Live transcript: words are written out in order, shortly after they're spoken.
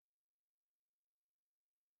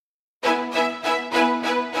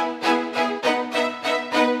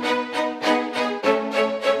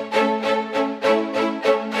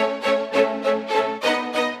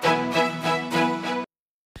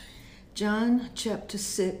John chapter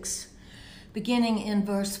 6, beginning in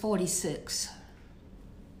verse 46.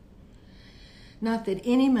 Not that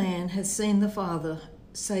any man has seen the Father,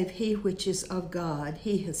 save he which is of God,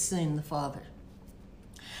 he has seen the Father.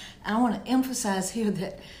 I want to emphasize here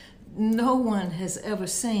that no one has ever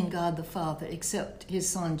seen God the Father except his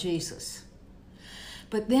Son Jesus.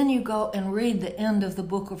 But then you go and read the end of the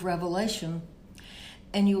book of Revelation,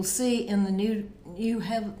 and you'll see in the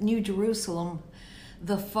New Jerusalem,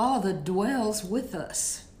 the Father dwells with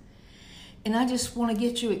us. And I just want to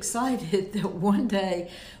get you excited that one day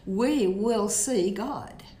we will see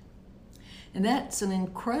God. And that's an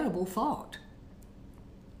incredible thought.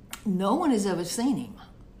 No one has ever seen him,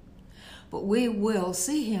 but we will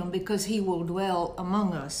see him because he will dwell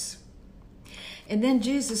among us. And then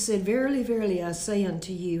Jesus said, Verily, verily, I say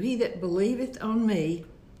unto you, he that believeth on me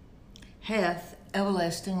hath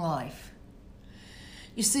everlasting life.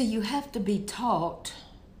 You see, you have to be taught,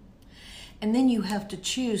 and then you have to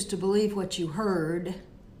choose to believe what you heard,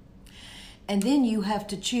 and then you have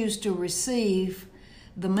to choose to receive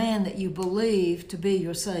the man that you believe to be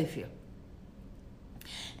your Savior.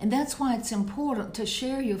 And that's why it's important to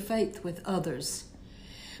share your faith with others.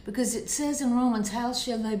 Because it says in Romans, how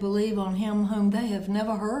shall they believe on him whom they have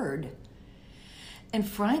never heard? And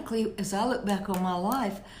frankly, as I look back on my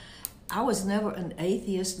life, I was never an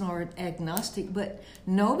atheist nor an agnostic, but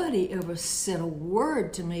nobody ever said a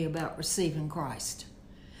word to me about receiving Christ.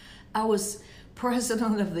 I was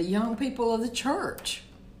president of the young people of the church.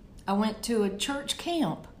 I went to a church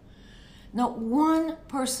camp. Not one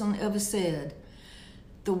person ever said,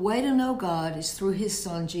 the way to know God is through his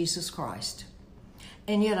Son, Jesus Christ.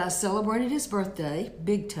 And yet I celebrated his birthday,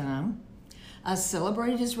 big time. I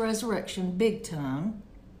celebrated his resurrection, big time.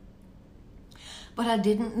 But I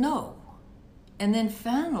didn't know. And then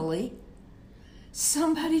finally,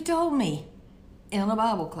 somebody told me in a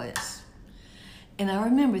Bible class. And I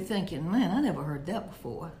remember thinking, man, I never heard that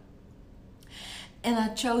before. And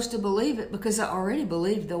I chose to believe it because I already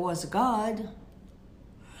believed there was a God.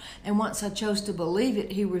 And once I chose to believe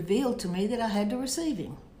it, he revealed to me that I had to receive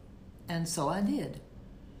him. And so I did.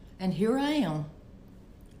 And here I am.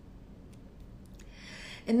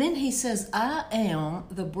 And then he says, I am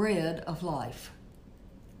the bread of life.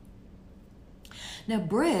 Now,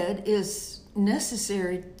 bread is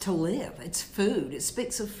necessary to live. It's food. It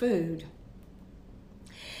speaks of food.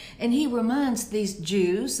 And he reminds these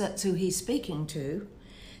Jews, that's who he's speaking to,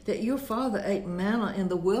 that your father ate manna in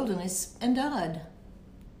the wilderness and died.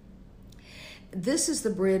 This is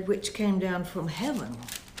the bread which came down from heaven,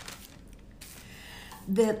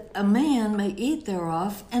 that a man may eat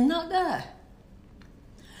thereof and not die.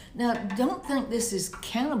 Now, don't think this is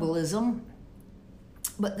cannibalism,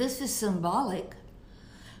 but this is symbolic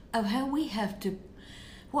of how we have to,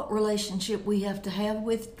 what relationship we have to have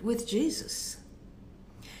with Jesus.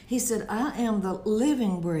 He said, I am the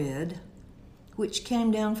living bread which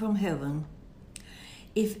came down from heaven.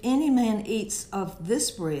 If any man eats of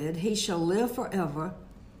this bread, he shall live forever,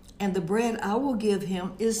 and the bread I will give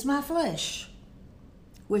him is my flesh,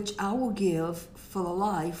 which I will give for the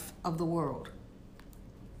life of the world.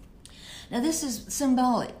 Now this is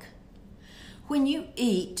symbolic. When you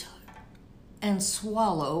eat and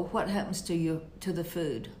swallow, what happens to the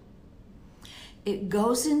food? It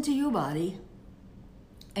goes into your body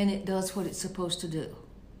and it does what it's supposed to do.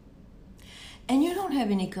 And you don't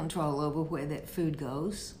have any control over where that food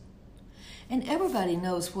goes. And everybody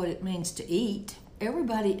knows what it means to eat.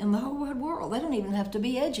 Everybody in the whole wide world, they don't even have to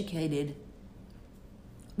be educated.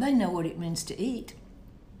 They know what it means to eat.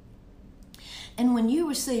 And when you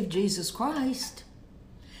receive Jesus Christ,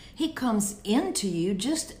 he comes into you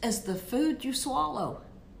just as the food you swallow.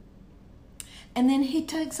 And then he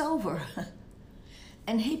takes over.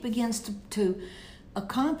 And he begins to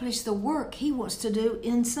accomplish the work he wants to do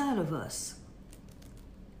inside of us.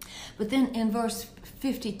 But then in verse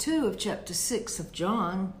 52 of chapter 6 of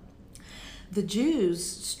John, the Jews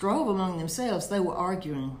strove among themselves. They were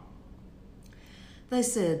arguing. They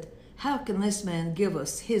said, how can this man give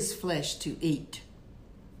us his flesh to eat?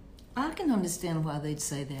 I can understand why they'd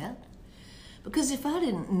say that. Because if I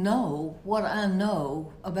didn't know what I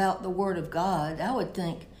know about the Word of God, I would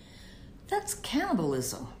think, that's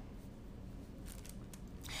cannibalism.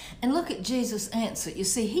 And look at Jesus' answer. You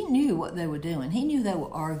see, he knew what they were doing. He knew they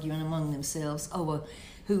were arguing among themselves over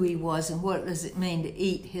who he was and what does it mean to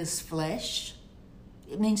eat his flesh.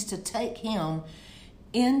 It means to take him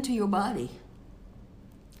into your body.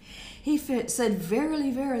 He said,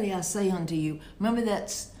 Verily, verily, I say unto you. Remember,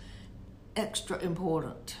 that's extra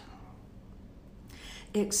important.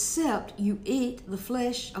 Except you eat the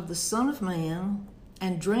flesh of the Son of Man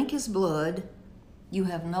and drink his blood, You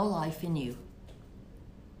have no life in you.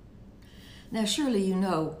 Now, surely you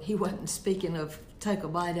know he wasn't speaking of take a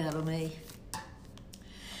bite out of me.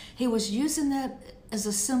 He was using that as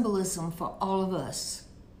a symbolism for all of us.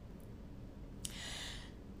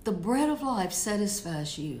 The bread of life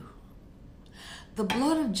satisfies you. The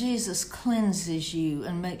blood of Jesus cleanses you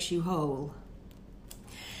and makes you whole.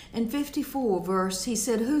 In 54 verse, he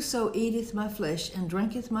said, Whoso eateth my flesh and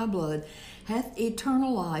drinketh my blood hath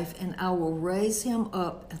eternal life, and I will raise him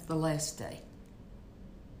up at the last day.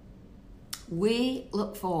 We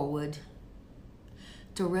look forward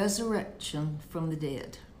to resurrection from the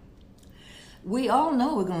dead. We all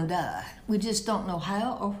know we're going to die. We just don't know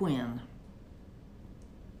how or when.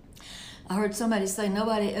 I heard somebody say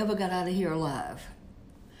nobody ever got out of here alive.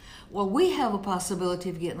 Well, we have a possibility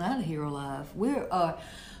of getting out of here alive. We're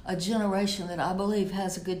a generation that I believe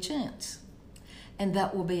has a good chance, and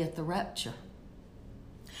that will be at the rapture.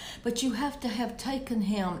 But you have to have taken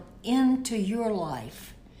him into your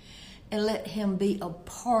life and let him be a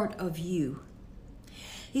part of you.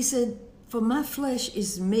 He said, For my flesh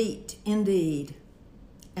is meat indeed,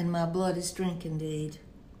 and my blood is drink indeed.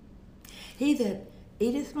 He that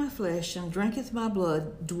eateth my flesh and drinketh my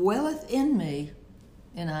blood dwelleth in me,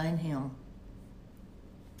 and I in him.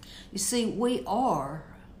 You see, we are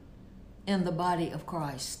in the body of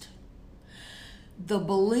Christ. The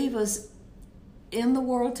believers in the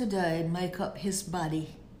world today make up his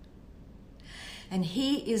body. And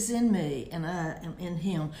he is in me, and I am in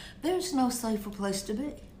him. There's no safer place to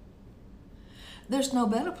be. There's no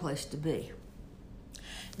better place to be.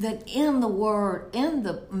 That in the Word, in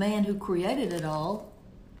the man who created it all,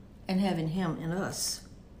 and having him in us.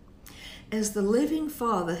 As the living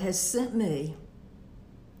Father has sent me,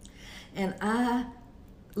 and I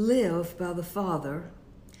live by the Father,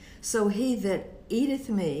 so he that eateth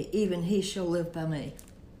me, even he shall live by me.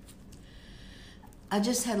 I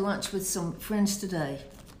just had lunch with some friends today,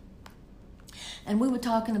 and we were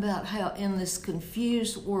talking about how in this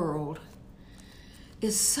confused world,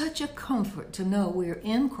 it's such a comfort to know we're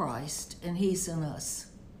in Christ and he's in us.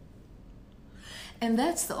 And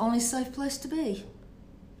that's the only safe place to be.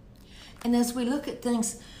 And as we look at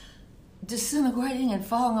things disintegrating and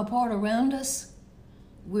falling apart around us,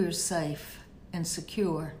 we're safe and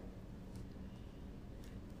secure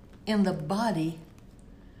in the body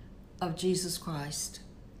of Jesus Christ.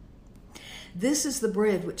 This is the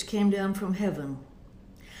bread which came down from heaven,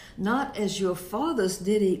 not as your fathers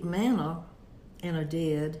did eat manna and are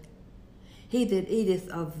dead. He that eateth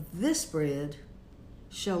of this bread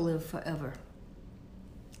shall live forever.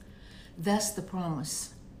 That's the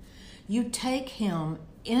promise. You take him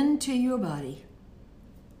into your body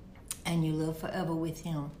and you live forever with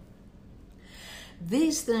him.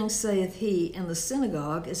 These things saith he in the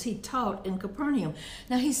synagogue as he taught in Capernaum.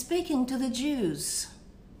 Now he's speaking to the Jews.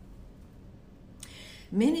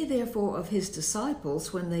 Many therefore of his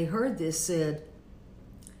disciples, when they heard this, said,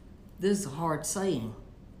 This is a hard saying.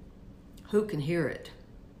 Who can hear it?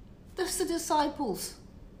 That's the disciples.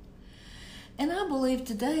 And I believe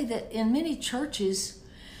today that in many churches,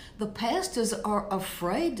 the pastors are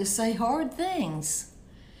afraid to say hard things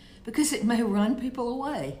because it may run people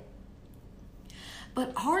away.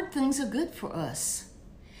 But hard things are good for us.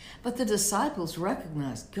 But the disciples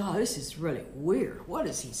recognized, God, this is really weird. What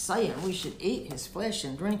is he saying? We should eat his flesh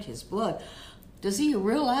and drink his blood. Does he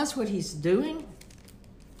realize what he's doing?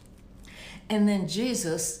 And then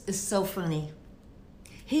Jesus is so funny.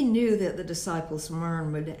 He knew that the disciples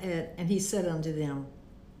murmured, and he said unto them,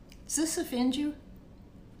 Does this offend you?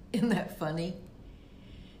 Isn't that funny?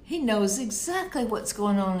 He knows exactly what's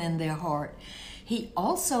going on in their heart. He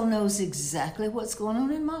also knows exactly what's going on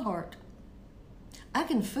in my heart. I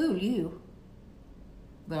can fool you,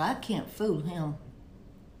 but I can't fool him.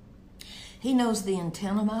 He knows the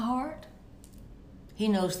intent of my heart. He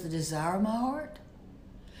knows the desire of my heart.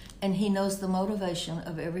 And he knows the motivation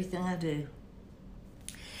of everything I do.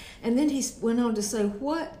 And then he went on to say,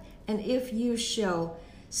 What and if you shall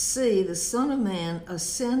see the Son of Man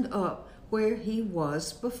ascend up where he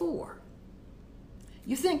was before?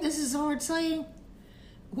 You think this is hard saying?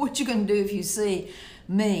 What you going to do if you see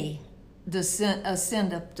me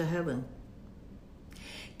ascend up to heaven?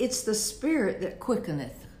 It's the Spirit that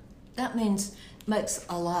quickeneth. That means makes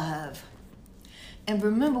alive. And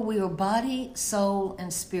remember, we are body, soul,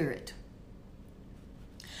 and spirit.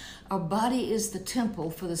 Our body is the temple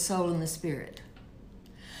for the soul and the spirit.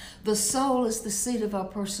 The soul is the seat of our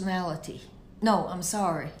personality. No, I'm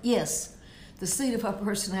sorry. Yes, the seat of our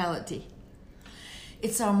personality.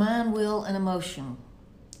 It's our mind, will, and emotion.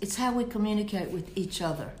 It's how we communicate with each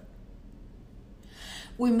other.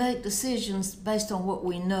 We make decisions based on what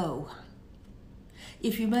we know.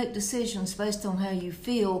 If you make decisions based on how you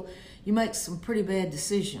feel, you make some pretty bad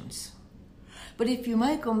decisions. But if you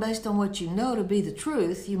make them based on what you know to be the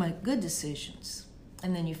truth, you make good decisions,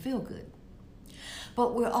 and then you feel good.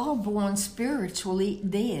 But we're all born spiritually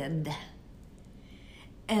dead.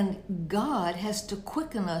 And God has to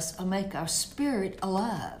quicken us and make our spirit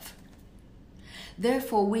alive.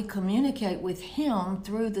 Therefore, we communicate with Him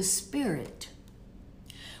through the Spirit.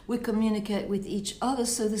 We communicate with each other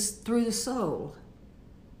through the soul.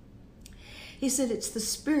 He said it's the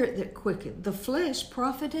Spirit that quickeneth. The flesh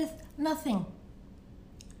profiteth nothing.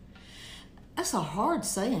 That's a hard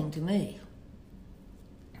saying to me.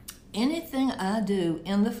 Anything I do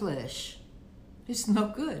in the flesh is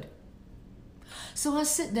no good. So I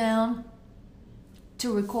sit down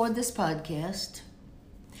to record this podcast.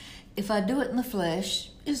 If I do it in the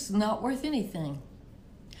flesh, it's not worth anything.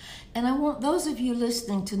 And I want those of you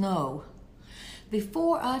listening to know,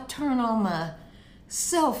 before I turn on my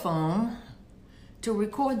cell phone to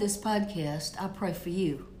record this podcast, I pray for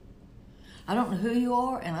you. I don't know who you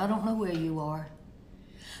are and I don't know where you are.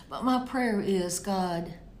 But my prayer is,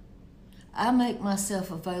 God, I make myself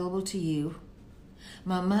available to you,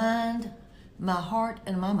 my mind, my heart,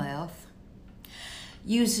 and my mouth,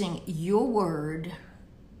 using your word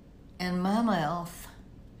and my mouth,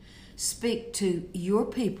 speak to your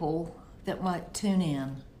people that might tune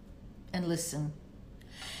in and listen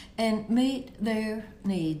and meet their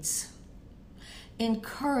needs.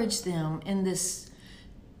 Encourage them in this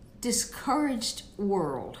discouraged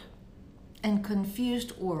world and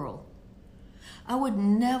confused world. I would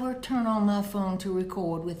never turn on my phone to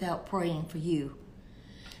record without praying for you,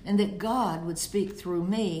 and that God would speak through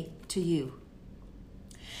me to you.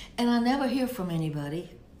 And I never hear from anybody.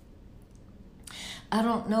 I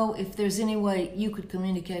don't know if there's any way you could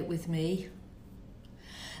communicate with me.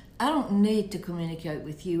 I don't need to communicate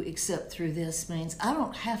with you except through this means. I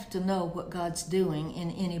don't have to know what God's doing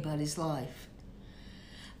in anybody's life.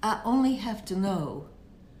 I only have to know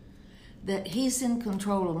that He's in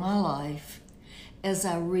control of my life as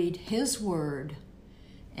I read His word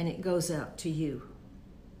and it goes out to you.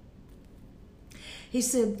 He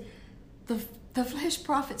said, the flesh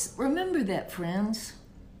profits. Remember that, friends.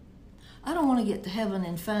 I don't want to get to heaven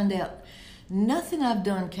and find out nothing I've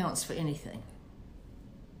done counts for anything.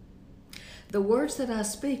 The words that I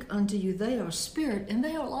speak unto you, they are spirit and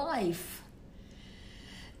they are life.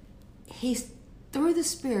 He, through the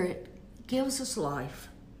Spirit, gives us life.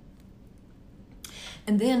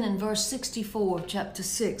 And then in verse 64 of chapter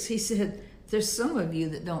 6, he said, there's some of you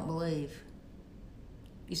that don't believe.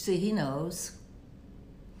 You see, He knows.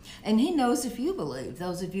 And He knows if you believe.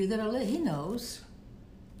 Those of you that are He knows.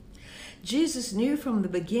 Jesus knew from the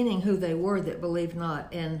beginning who they were that believed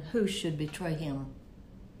not and who should betray Him.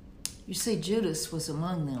 You see, Judas was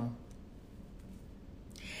among them.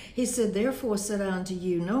 He said, therefore said I unto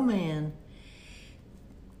you, no man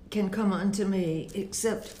can come unto me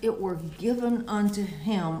except it were given unto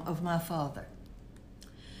him of my Father.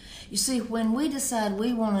 You see, when we decide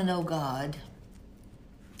we want to know God,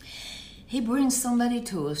 He brings somebody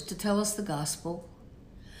to us to tell us the gospel.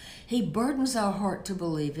 He burdens our heart to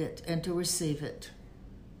believe it and to receive it.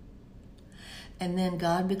 And then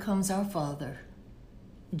God becomes our Father.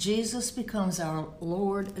 Jesus becomes our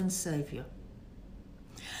Lord and Savior.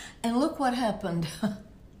 And look what happened.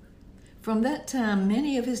 From that time,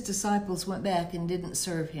 many of His disciples went back and didn't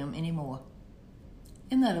serve Him anymore.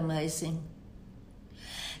 Isn't that amazing?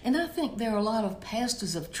 And I think there are a lot of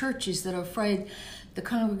pastors of churches that are afraid the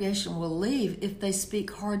congregation will leave if they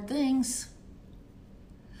speak hard things.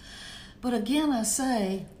 But again, I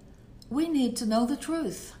say, we need to know the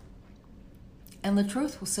truth. And the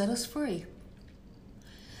truth will set us free.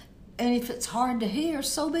 And if it's hard to hear,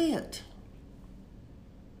 so be it.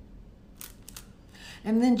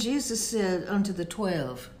 And then Jesus said unto the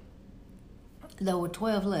 12, there were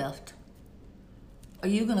 12 left, are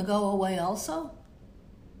you going to go away also?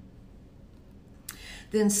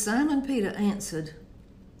 Then Simon Peter answered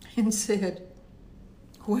and said,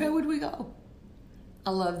 where would we go? I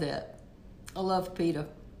love that. I love Peter.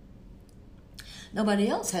 Nobody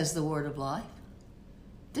else has the word of life.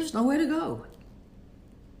 There's nowhere to go.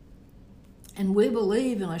 And we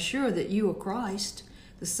believe and are sure that you are Christ,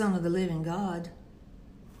 the Son of the living God.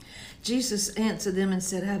 Jesus answered them and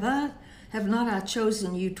said, have not I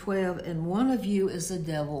chosen you 12, and one of you is a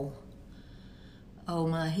devil? Oh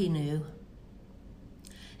my, He knew.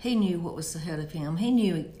 He knew what was ahead of Him. He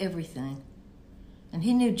knew everything. And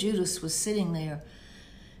He knew Judas was sitting there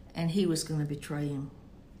and he was going to betray Him.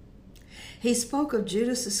 He spoke of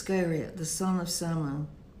Judas Iscariot, the son of Simon,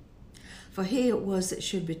 for he it was that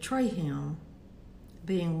should betray Him,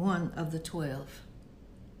 being one of the 12.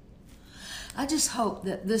 I just hope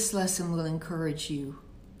that this lesson will encourage you.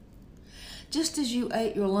 Just as you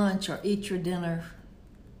ate your lunch or eat your dinner,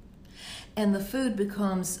 and the food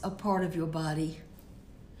becomes a part of your body,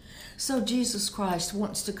 so Jesus Christ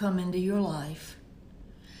wants to come into your life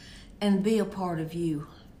and be a part of you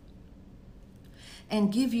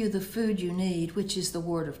and give you the food you need, which is the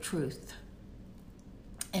word of truth,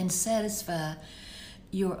 and satisfy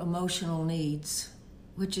your emotional needs,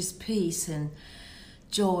 which is peace and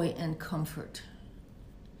joy and comfort.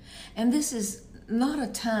 And this is not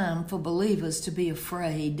a time for believers to be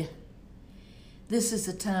afraid. This is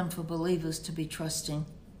a time for believers to be trusting.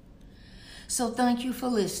 So thank you for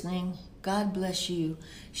listening. God bless you.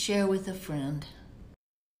 Share with a friend.